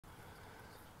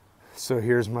So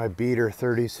here's my beater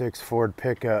 36 Ford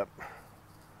pickup.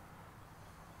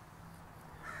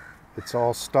 It's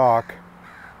all stock.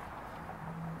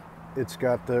 It's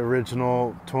got the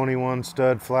original 21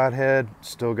 stud flathead,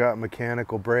 still got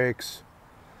mechanical brakes.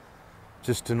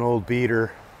 Just an old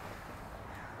beater.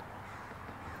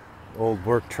 Old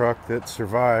work truck that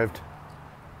survived.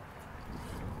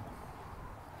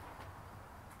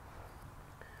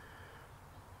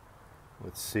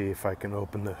 Let's see if I can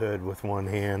open the hood with one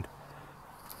hand.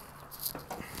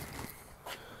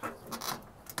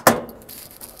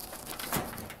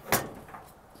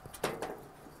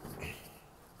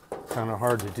 Kind of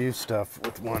hard to do stuff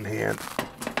with one hand.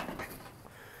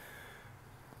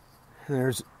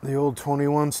 There's the old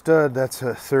 21 stud. That's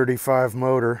a 35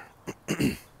 motor.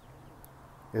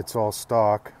 It's all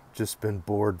stock, just been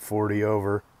bored 40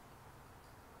 over.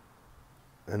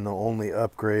 And the only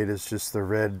upgrade is just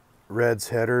the Reds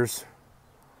headers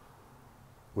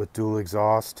with dual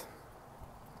exhaust.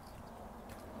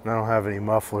 And I don't have any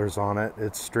mufflers on it.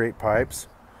 It's straight pipes.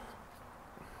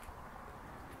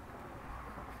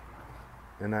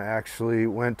 And I actually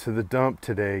went to the dump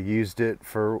today, used it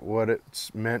for what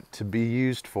it's meant to be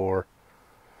used for.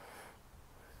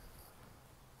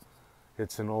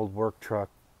 It's an old work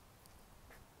truck.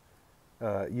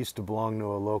 It used to belong to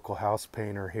a local house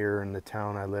painter here in the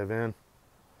town I live in.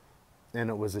 And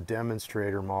it was a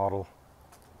Demonstrator model.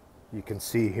 You can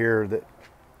see here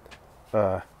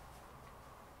that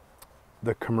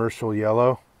the commercial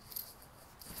yellow.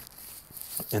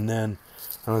 And then,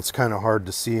 oh, it's kind of hard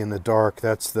to see in the dark,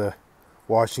 that's the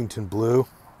Washington blue.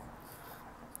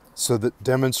 So the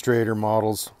Demonstrator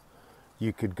models,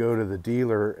 you could go to the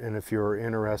dealer, and if you were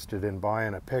interested in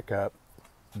buying a pickup,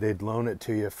 they'd loan it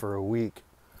to you for a week.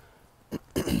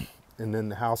 And then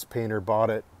the house painter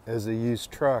bought it as a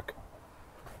used truck.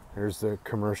 There's the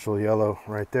commercial yellow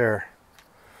right there.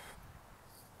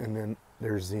 And then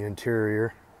there's the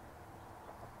interior.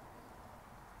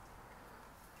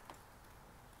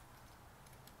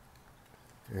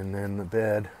 And then the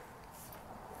bed.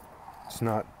 It's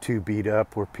not too beat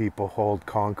up where people hold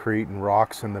concrete and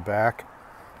rocks in the back.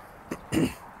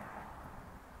 I'm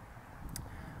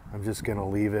just going to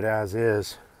leave it as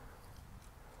is.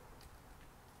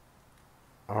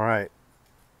 All right.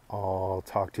 I'll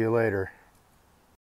talk to you later.